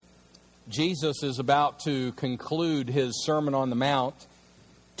Jesus is about to conclude his Sermon on the Mount.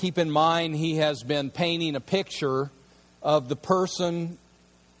 Keep in mind, he has been painting a picture of the person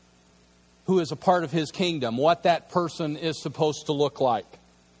who is a part of his kingdom, what that person is supposed to look like.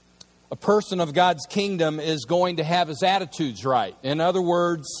 A person of God's kingdom is going to have his attitudes right. In other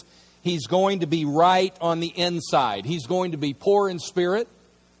words, he's going to be right on the inside. He's going to be poor in spirit.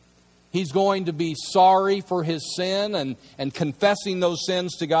 He's going to be sorry for his sin and confessing those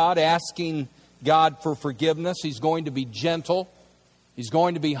sins to God, asking God for forgiveness. He's going to be gentle. He's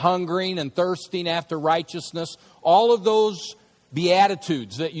going to be hungering and thirsting after righteousness. All of those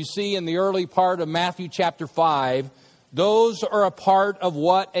beatitudes that you see in the early part of Matthew chapter 5, those are a part of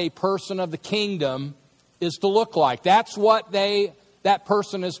what a person of the kingdom is to look like. That's what that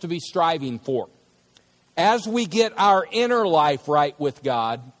person is to be striving for. As we get our inner life right with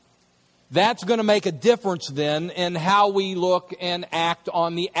God, that's going to make a difference then in how we look and act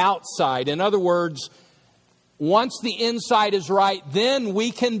on the outside. In other words, once the inside is right, then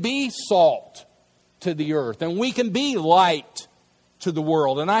we can be salt to the earth and we can be light to the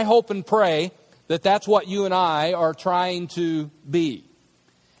world. And I hope and pray that that's what you and I are trying to be.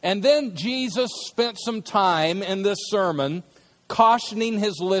 And then Jesus spent some time in this sermon cautioning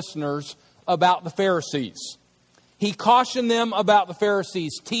his listeners about the Pharisees. He cautioned them about the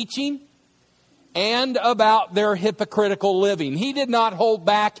Pharisees' teaching and about their hypocritical living. He did not hold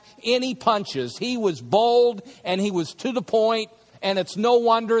back any punches. He was bold and he was to the point. And it's no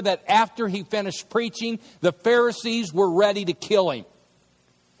wonder that after he finished preaching, the Pharisees were ready to kill him.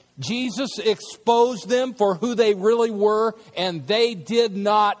 Jesus exposed them for who they really were, and they did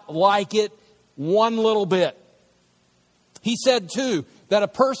not like it one little bit. He said, too, that a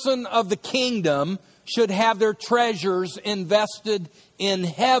person of the kingdom should have their treasures invested in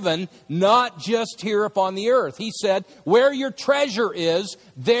heaven, not just here upon the earth. He said, where your treasure is,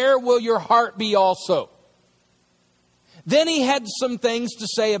 there will your heart be also. Then he had some things to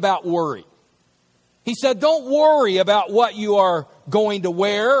say about worry. He said, don't worry about what you are going to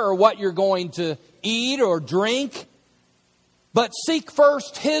wear or what you're going to eat or drink, but seek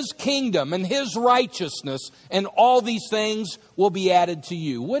first his kingdom and his righteousness, and all these things will be added to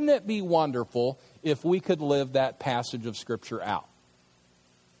you. Wouldn't it be wonderful if we could live that passage of Scripture out?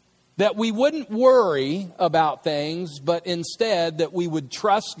 That we wouldn't worry about things, but instead that we would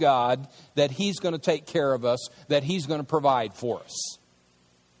trust God that he's going to take care of us, that he's going to provide for us.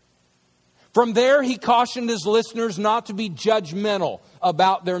 From there, he cautioned his listeners not to be judgmental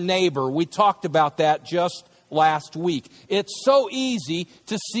about their neighbor. We talked about that just last week. It's so easy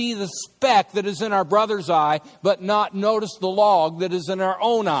to see the speck that is in our brother's eye, but not notice the log that is in our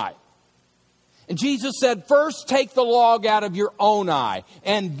own eye. And Jesus said, first take the log out of your own eye,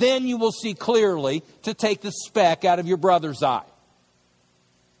 and then you will see clearly to take the speck out of your brother's eye.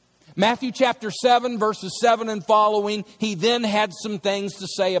 Matthew chapter 7, verses 7 and following, he then had some things to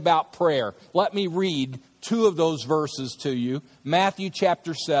say about prayer. Let me read two of those verses to you. Matthew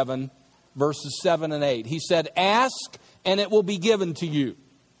chapter 7, verses 7 and 8. He said, ask and it will be given to you.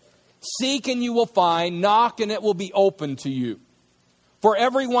 Seek and you will find. Knock and it will be opened to you. For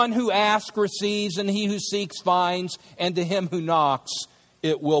everyone who asks receives, and he who seeks finds, and to him who knocks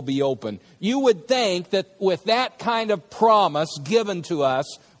it will be open. You would think that with that kind of promise given to us,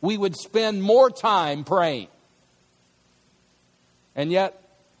 we would spend more time praying. And yet,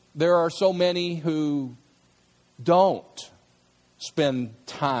 there are so many who don't spend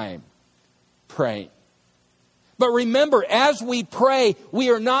time praying. But remember, as we pray, we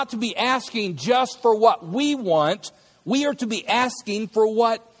are not to be asking just for what we want. We are to be asking for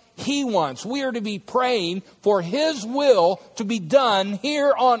what he wants. We are to be praying for his will to be done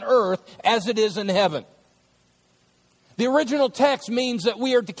here on earth as it is in heaven. The original text means that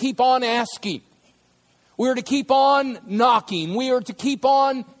we are to keep on asking. We are to keep on knocking. We are to keep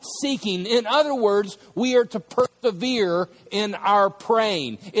on seeking. In other words, we are to persevere in our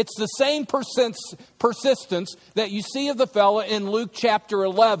praying. It's the same persistence that you see of the fellow in Luke chapter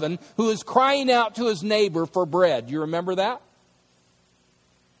 11 who is crying out to his neighbor for bread. You remember that?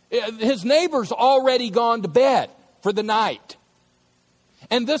 His neighbor's already gone to bed for the night.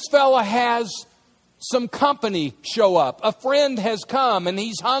 And this fellow has some company show up. A friend has come and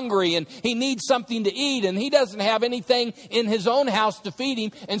he's hungry and he needs something to eat, and he doesn't have anything in his own house to feed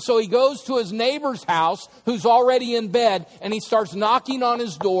him. And so he goes to his neighbor's house who's already in bed, and he starts knocking on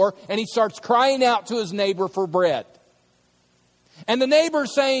his door and he starts crying out to his neighbor for bread. And the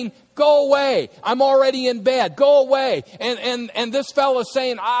neighbor's saying, go away. I'm already in bed. Go away. And this fellow's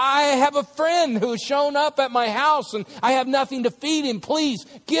saying, I have a friend who has shown up at my house and I have nothing to feed him. Please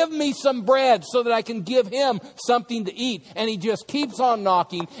give me some bread so that I can give him something to eat. And he just keeps on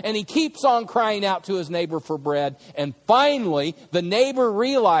knocking and he keeps on crying out to his neighbor for bread. And finally, the neighbor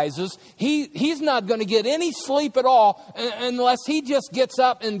realizes he's not going to get any sleep at all unless he just gets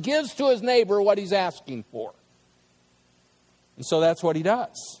up and gives to his neighbor what he's asking for. And so that's what he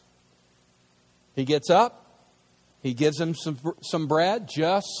does. He gets up, he gives him some bread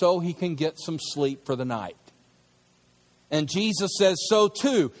just so he can get some sleep for the night. And Jesus says, so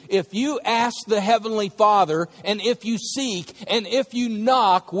too, if you ask the Heavenly Father, and if you seek, and if you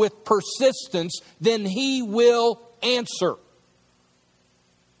knock with persistence, then He will answer.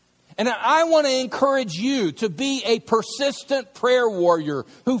 And I want to encourage you to be a persistent prayer warrior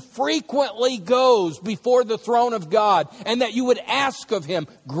who frequently goes before the throne of God, and that you would ask of Him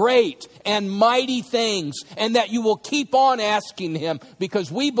great and mighty things, and that you will keep on asking Him,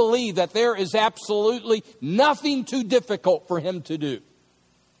 because we believe that there is absolutely nothing too difficult for Him to do.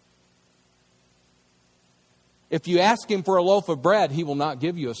 If you ask Him for a loaf of bread, He will not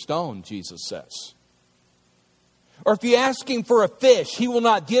give you a stone, Jesus says. Or if you ask Him for a fish, He will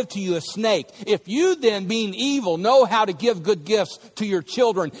not give to you a snake. If you then, being evil, know how to give good gifts to your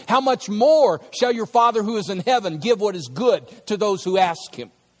children, how much more shall your Father who is in heaven give what is good to those who ask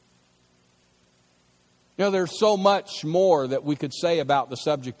Him? You know, there's so much more that we could say about the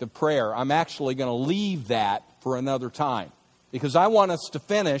subject of prayer. I'm actually going to leave that for another time, because I want us to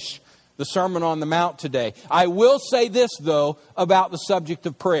finish the Sermon on the Mount today. I will say this, though, about the subject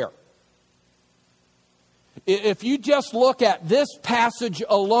of prayer. If you just look at this passage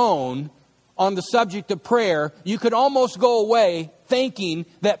alone on the subject of prayer, you could almost go away thinking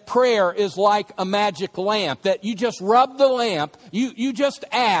that prayer is like a magic lamp, that you just rub the lamp, you just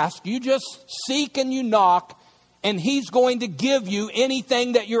ask, you just seek and you knock, and He's going to give you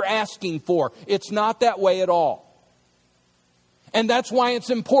anything that you're asking for. It's not that way at all. And that's why it's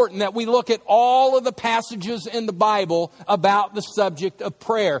important that we look at all of the passages in the Bible about the subject of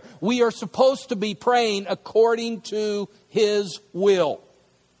prayer. We are supposed to be praying according to His will.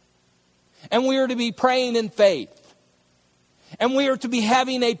 And we are to be praying in faith. And we are to be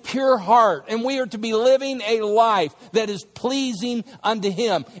having a pure heart. And we are to be living a life that is pleasing unto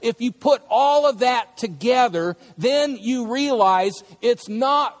Him. If you put all of that together, then you realize it's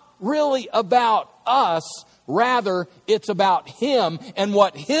not really about us. Rather, it's about Him and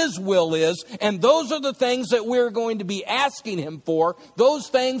what His will is. And those are the things that we're going to be asking Him for. Those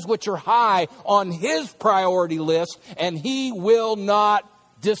things which are high on His priority list. And He will not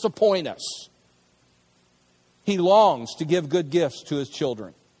disappoint us. He longs to give good gifts to His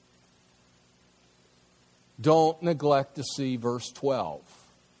children. Don't neglect to see verse 12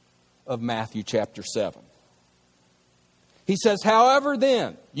 of Matthew chapter 7. He says, however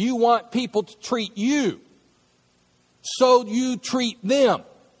then you want people to treat you, so you treat them.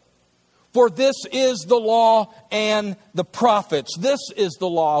 For this is the law and the prophets. This is the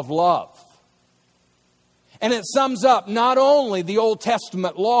law of love. And it sums up not only the Old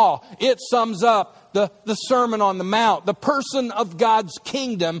Testament law, it sums up the Sermon on the Mount. The person of God's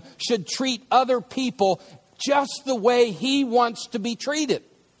kingdom should treat other people just the way He wants to be treated.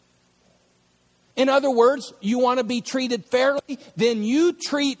 In other words, you want to be treated fairly, then you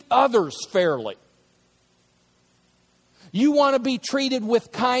treat others fairly. You want to be treated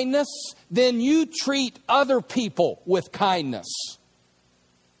with kindness, then you treat other people with kindness.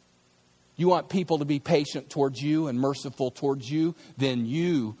 You want people to be patient towards you and merciful towards you, then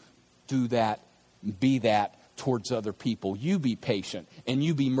you do that, be that towards other people. You be patient and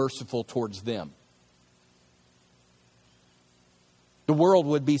you be merciful towards them. The world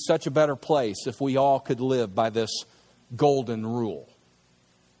would be such a better place if we all could live by this golden rule.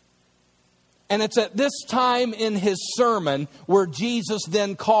 And it's at this time in His sermon where Jesus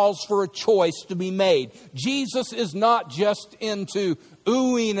then calls for a choice to be made. Jesus is not just into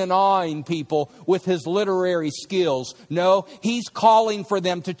oohing and awing people with His literary skills. No, He's calling for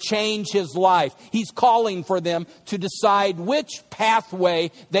them to change His life. He's calling for them to decide which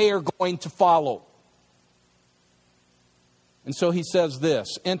pathway they are going to follow. And so He says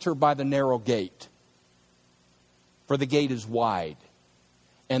this, enter by the narrow gate, for the gate is wide.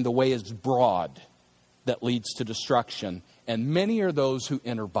 And the way is broad that leads to destruction, and many are those who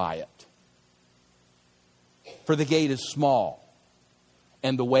enter by it. For the gate is small,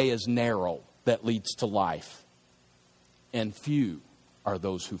 and the way is narrow that leads to life, and few are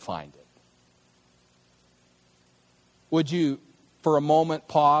those who find it. Would you for a moment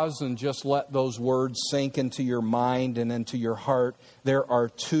pause and just let those words sink into your mind and into your heart. There are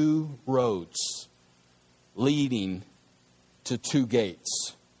two roads leading to two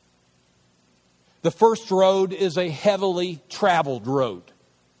gates. The first road is a heavily traveled road.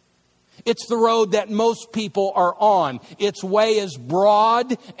 It's the road that most people are on. Its way is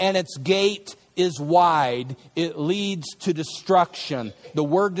broad and its gate is wide. It leads to destruction. The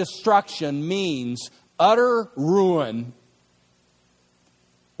word destruction means utter ruin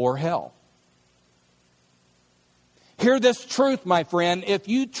or hell. Hear this truth, my friend. If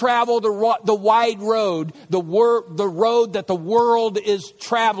you travel the wide road, the road that the world is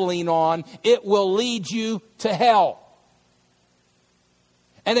traveling on, it will lead you to hell.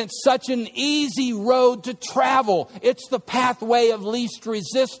 And it's such an easy road to travel. It's the pathway of least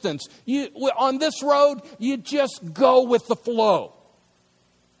resistance. On this road, you just go with the flow.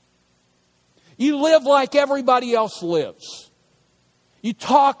 You live like everybody else lives. You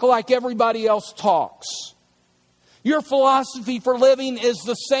talk like everybody else talks. Your philosophy for living is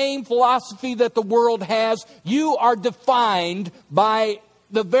the same philosophy that the world has. You are defined by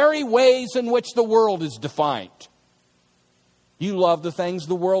the very ways in which the world is defined. You love the things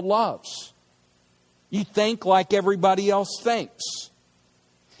the world loves. You think like everybody else thinks.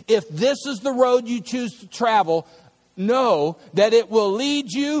 If this is the road you choose to travel, know that it will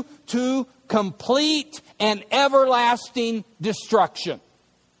lead you to complete and everlasting destruction.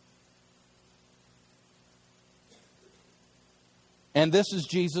 And this is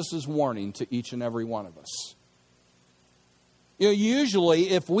Jesus' warning to each and every one of us. Usually,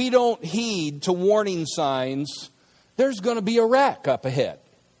 if we don't heed to warning signs, there's going to be a wreck up ahead.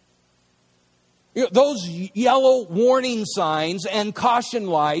 Those yellow warning signs and caution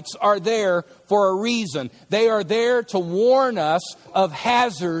lights are there for a reason. They are there to warn us of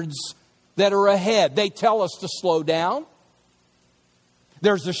hazards that are ahead. They tell us to slow down.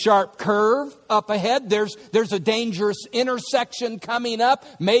 There's a sharp curve up ahead. There's a dangerous intersection coming up.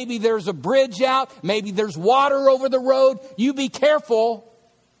 Maybe there's a bridge out. Maybe there's water over the road. You be careful.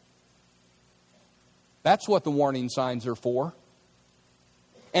 That's what the warning signs are for.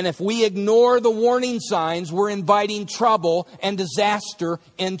 And if we ignore the warning signs, we're inviting trouble and disaster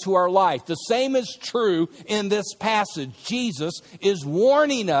into our life. The same is true in this passage. Jesus is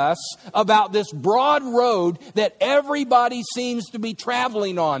warning us about this broad road that everybody seems to be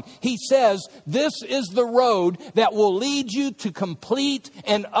traveling on. He says, this is the road that will lead you to complete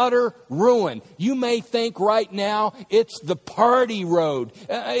and utter ruin. You may think right now it's the party road.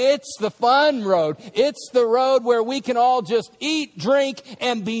 It's the fun road. It's the road where we can all just eat, drink,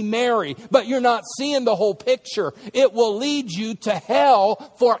 and be merry. But you're not seeing the whole picture. It will lead you to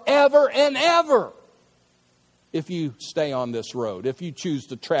hell forever and ever if you stay on this road, if you choose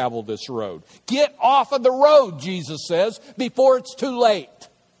to travel this road. Get off of the road, Jesus says, before it's too late.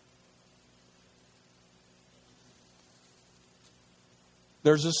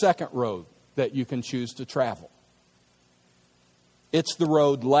 There's a second road that you can choose to travel. It's the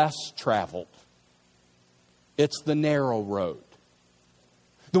road less traveled. It's the narrow road.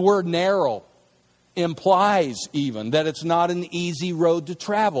 The word narrow implies even that it's not an easy road to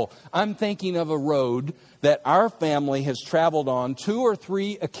travel. I'm thinking of a road that our family has traveled on 2 or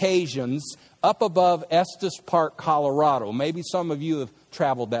 3 occasions up above Estes Park, Colorado. Maybe some of you have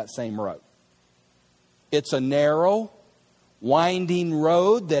traveled that same road. It's a narrow, winding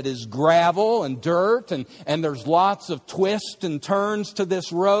road that is gravel and dirt, and there's lots of twists and turns to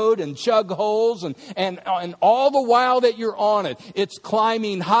this road and chug holes, and all the while that you're on it, it's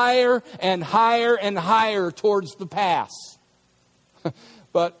climbing higher and higher and higher towards the pass.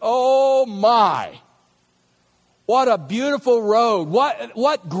 But oh my, what a beautiful road.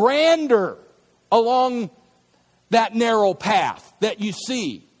 What grandeur along that narrow path that you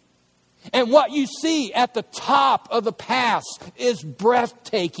see. And what you see at the top of the pass is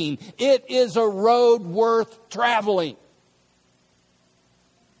breathtaking. It is a road worth traveling.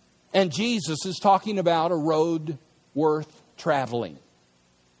 And Jesus is talking about a road worth traveling.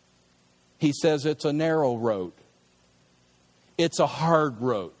 He says it's a narrow road. It's a hard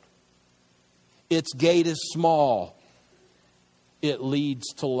road. Its gate is small. It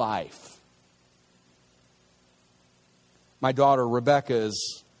leads to life. My daughter Rebecca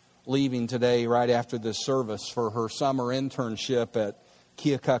is leaving today right after this service for her summer internship at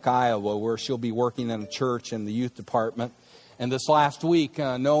Keokuk, Iowa, where she'll be working in a church in the youth department. And this last week,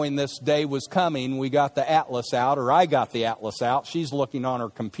 knowing this day was coming, we got the atlas out, or I got the atlas out. She's looking on her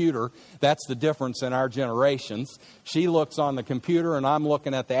computer. That's the difference in our generations. She looks on the computer and I'm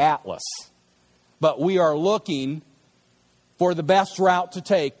looking at the atlas. But we are looking for the best route to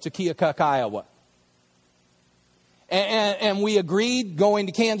take to Keokuk, Iowa. And we agreed going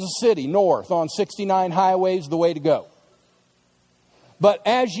to Kansas City north on 69 highway is the way to go. But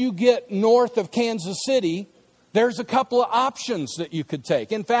as you get north of Kansas City, there's a couple of options that you could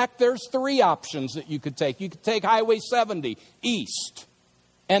take. In fact, there's 3 options that you could take. You could take Highway 70 east.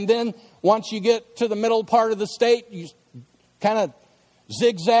 And then once you get to the middle part of the state, you kind of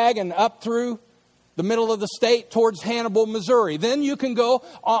zigzag and up through the middle of the state towards Hannibal, Missouri. Then you can go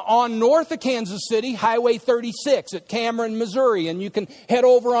on north of Kansas City, Highway 36 at Cameron, Missouri. And you can head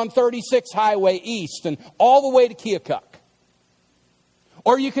over on 36 Highway east and all the way to Keokuk.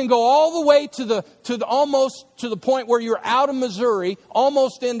 Or you can go all the way to the almost to the point where you're out of Missouri,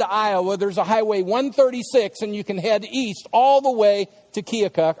 almost into Iowa. There's a Highway 136, and you can head east all the way to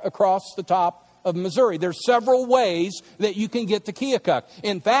Keokuk across the top of Missouri. There's several ways that you can get to Keokuk.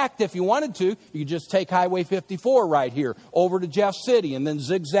 In fact, if you wanted to, you could just take Highway 54 right here over to Jeff City and then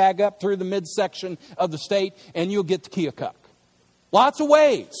zigzag up through the midsection of the state, and you'll get to Keokuk. Lots of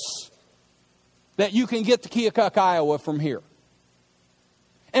ways that you can get to Keokuk, Iowa from here.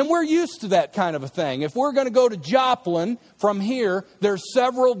 And we're used to that kind of a thing. If we're going to go to Joplin from here, there's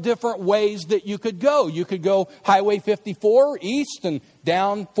several different ways that you could go. You could go Highway 54 east and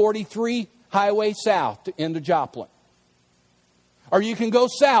down 43 Highway south into Joplin. Or you can go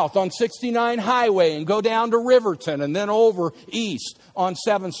south on 69 Highway and go down to Riverton and then over east on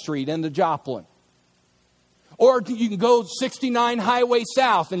 7th Street into Joplin. Or you can go 69 Highway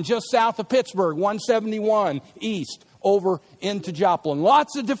south and just south of Pittsburgh, 171 east over into Joplin.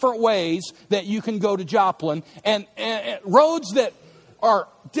 Lots of different ways that you can go to Joplin. And roads that are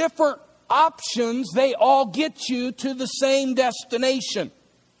different options, they all get you to the same destination.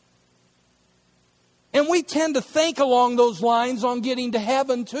 And we tend to think along those lines on getting to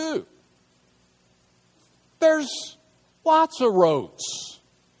heaven too. There's lots of roads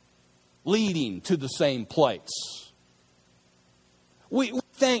leading to the same place. We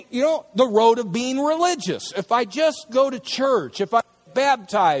think, the road of being religious. If I just go to church, if I'm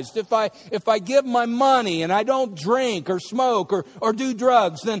baptized, if I give my money and I don't drink or smoke or do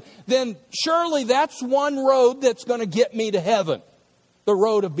drugs, then surely that's one road that's going to get me to heaven. The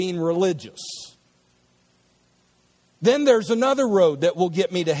road of being religious. Then there's another road that will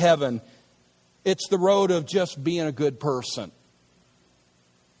get me to heaven. It's the road of just being a good person.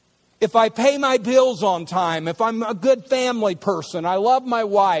 If I pay my bills on time, if I'm a good family person, I love my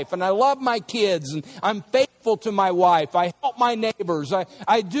wife and I love my kids and I'm faithful to my wife, I help my neighbors,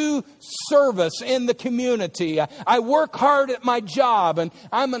 I do service in the community, I work hard at my job and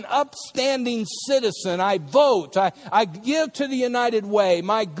I'm an upstanding citizen, I vote, I give to the United Way,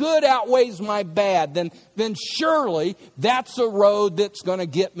 my good outweighs my bad, then surely that's a road that's going to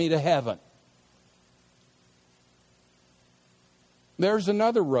get me to heaven. There's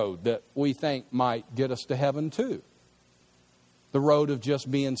another road that we think might get us to heaven too. The road of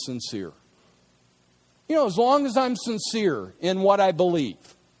just being sincere. As long as I'm sincere in what I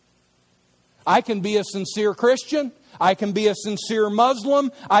believe, I can be a sincere Christian, I can be a sincere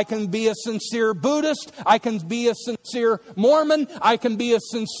Muslim, I can be a sincere Buddhist, I can be a sincere Mormon, I can be a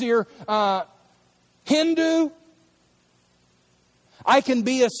sincere Hindu, I can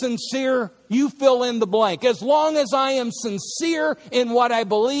be a sincere, you fill in the blank. As long as I am sincere in what I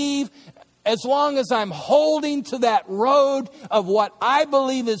believe, as long as I'm holding to that road of what I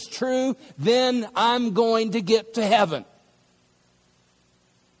believe is true, then I'm going to get to heaven.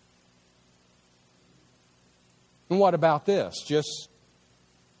 And what about this? Just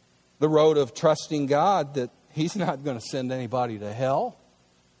the road of trusting God that He's not going to send anybody to hell.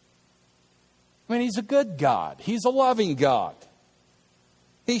 I mean, He's a good God. He's a loving God.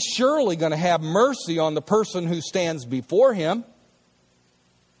 He's surely going to have mercy on the person who stands before Him.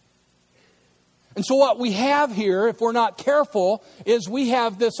 And so what we have here, if we're not careful, is we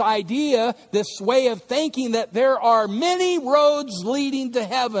have this idea, this way of thinking that there are many roads leading to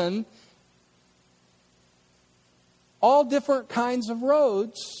heaven. All different kinds of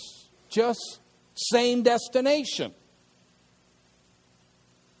roads, just same destination.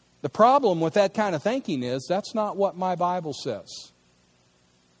 The problem with that kind of thinking is that's not what my Bible says.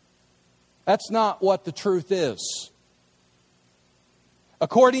 That's not what the truth is.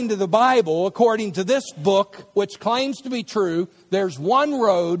 According to the Bible, according to this book, which claims to be true, there's one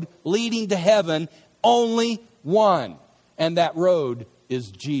road leading to heaven, only one. And that road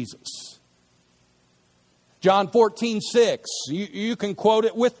is Jesus. John 14:6, you can quote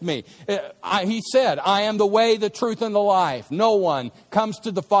it with me. He said, I am the way, the truth, and the life. No one comes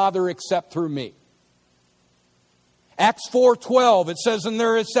to the Father except through me. Acts 4:12, it says, and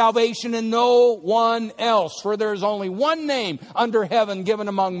there is salvation in no one else, for there is only one name under heaven given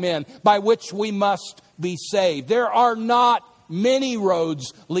among men by which we must be saved. There are not many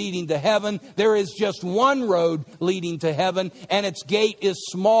roads leading to heaven. There is just one road leading to heaven, and its gate is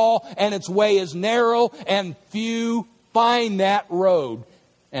small, and its way is narrow, and few find that road.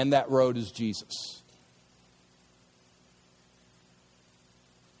 And that road is Jesus.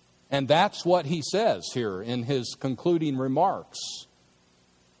 And that's what he says here in his concluding remarks.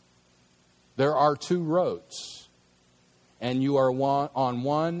 There are two roads, and you are on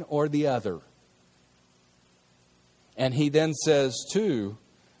one or the other. And he then says, too,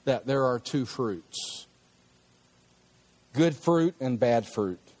 that there are two fruits. Good fruit and bad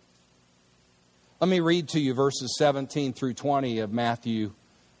fruit. Let me read to you verses 17 through 20 of Matthew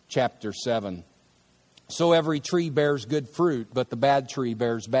chapter 7. So every tree bears good fruit, but the bad tree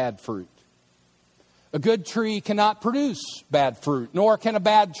bears bad fruit. A good tree cannot produce bad fruit, nor can a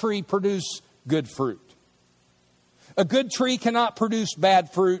bad tree produce good fruit. A good tree cannot produce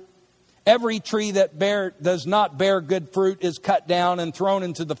bad fruit. Every tree that does not bear good fruit is cut down and thrown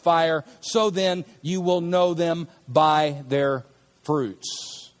into the fire. So then you will know them by their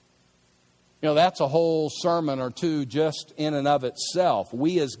fruits. You know, that's a whole sermon or two just in and of itself.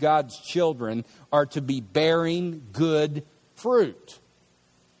 We as God's children are to be bearing good fruit.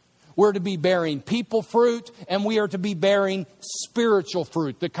 We're to be bearing people fruit, and we are to be bearing spiritual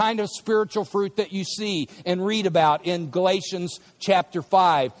fruit. The kind of spiritual fruit that you see and read about in Galatians chapter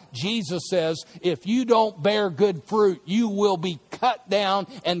 5. Jesus says, if you don't bear good fruit, you will be cut down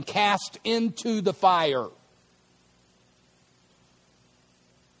and cast into the fire.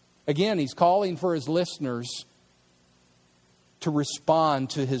 Again, he's calling for his listeners to respond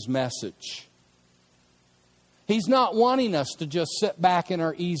to his message. He's not wanting us to just sit back in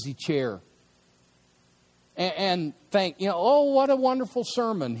our easy chair and think, oh, what a wonderful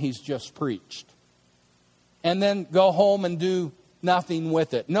sermon he's just preached. And then go home and do nothing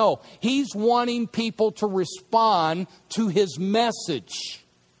with it. No, he's wanting people to respond to his message.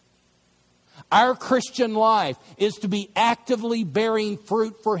 Our Christian life is to be actively bearing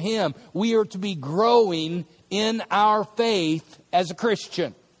fruit for him. We are to be growing in our faith as a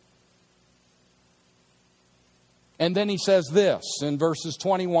Christian. And then he says this in verses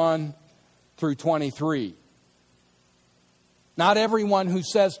 21 through 23. Not everyone who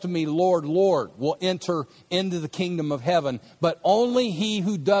says to me, Lord, Lord, will enter into the kingdom of heaven, but only he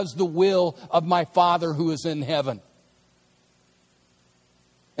who does the will of my Father who is in heaven.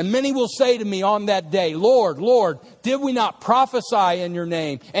 And many will say to me on that day, Lord, Lord, did we not prophesy in your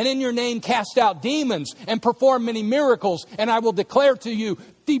name, and in your name cast out demons and perform many miracles? And I will declare to you,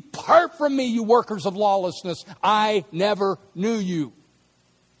 depart from me, you workers of lawlessness. I never knew you.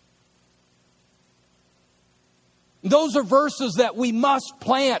 Those are verses that we must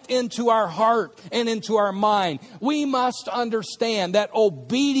plant into our heart and into our mind. We must understand that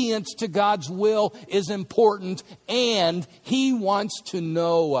obedience to God's will is important, and He wants to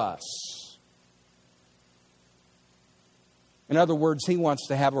know us. In other words, He wants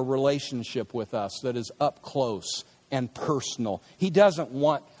to have a relationship with us that is up close and personal. He doesn't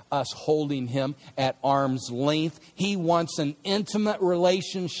want us holding Him at arm's length. He wants an intimate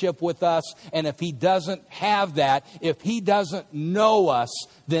relationship with us. And if He doesn't have that, if He doesn't know us,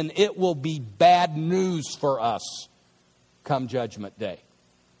 then it will be bad news for us come Judgment Day.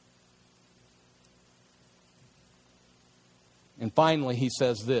 And finally, he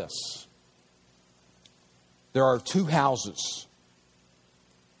says this. There are two houses.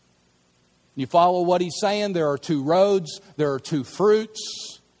 You follow what he's saying? There are two roads, there are two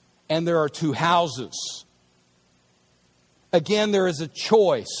fruits, and there are two houses. Again, there is a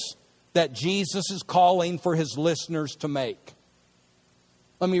choice that Jesus is calling for his listeners to make.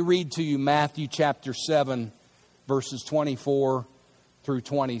 Let me read to you Matthew chapter 7, verses 24 through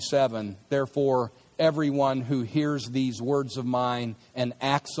 27. Therefore, everyone who hears these words of mine and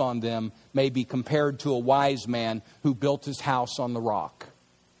acts on them may be compared to a wise man who built his house on the rock.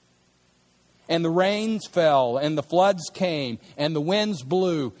 And the rains fell, and the floods came, and the winds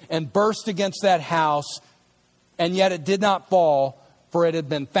blew, and burst against that house, and yet it did not fall, for it had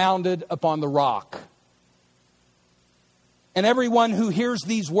been founded upon the rock. And everyone who hears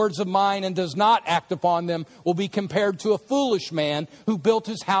these words of mine and does not act upon them will be compared to a foolish man who built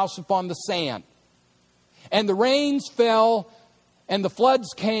his house upon the sand. And the rains fell, and the floods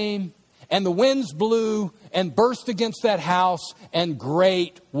came, and the winds blew and burst against that house, and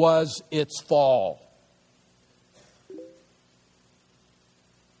great was its fall.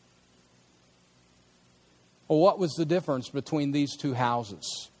 Well, what was the difference between these two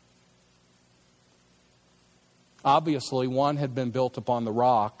houses? Obviously, one had been built upon the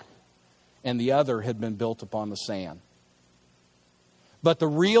rock, and the other had been built upon the sand. But the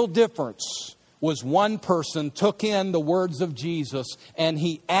real difference was one person took in the words of Jesus and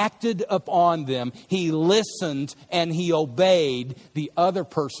he acted upon them. He listened and he obeyed. The other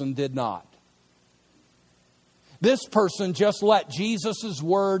person did not. This person just let Jesus'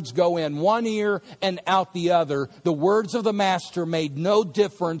 words go in one ear and out the other. The words of the Master made no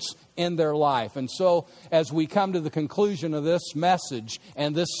difference in their life. And so, as we come to the conclusion of this message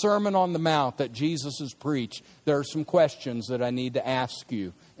and this Sermon on the Mount that Jesus has preached, there are some questions that I need to ask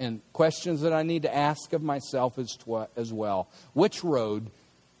you, and questions that I need to ask of myself as well. Which road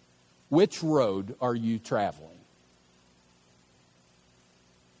are you traveling?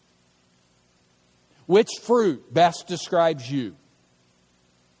 Which fruit best describes you?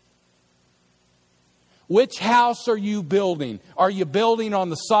 Which house are you building? Are you building on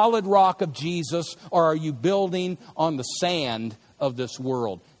the solid rock of Jesus, or are you building on the sand of this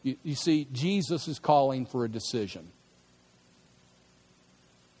world? You see, Jesus is calling for a decision.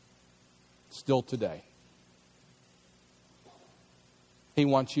 Still today. He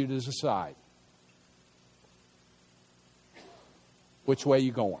wants you to decide. Which way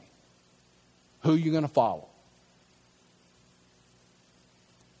you going? Who you going to follow?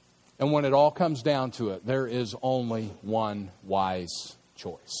 And when it all comes down to it, there is only one wise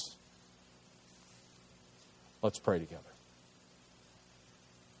choice. Let's pray together.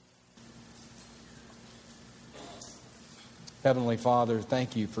 Heavenly Father,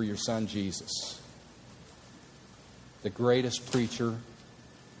 thank you for your Son Jesus, the greatest preacher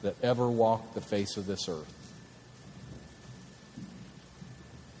that ever walked the face of this earth.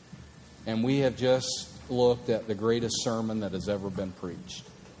 And we have just looked at the greatest sermon that has ever been preached.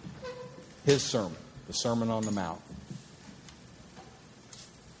 His sermon, the Sermon on the Mount.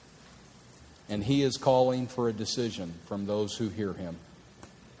 And He is calling for a decision from those who hear Him.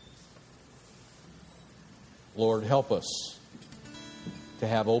 Lord, help us to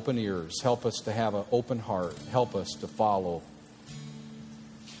have open ears. Help us to have an open heart. Help us to follow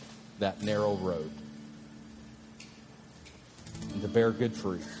that narrow road and to bear good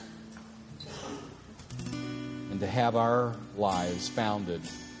fruit. And to have our lives founded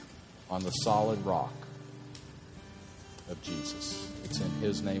on the solid rock of Jesus. It's in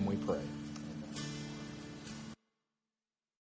His name we pray.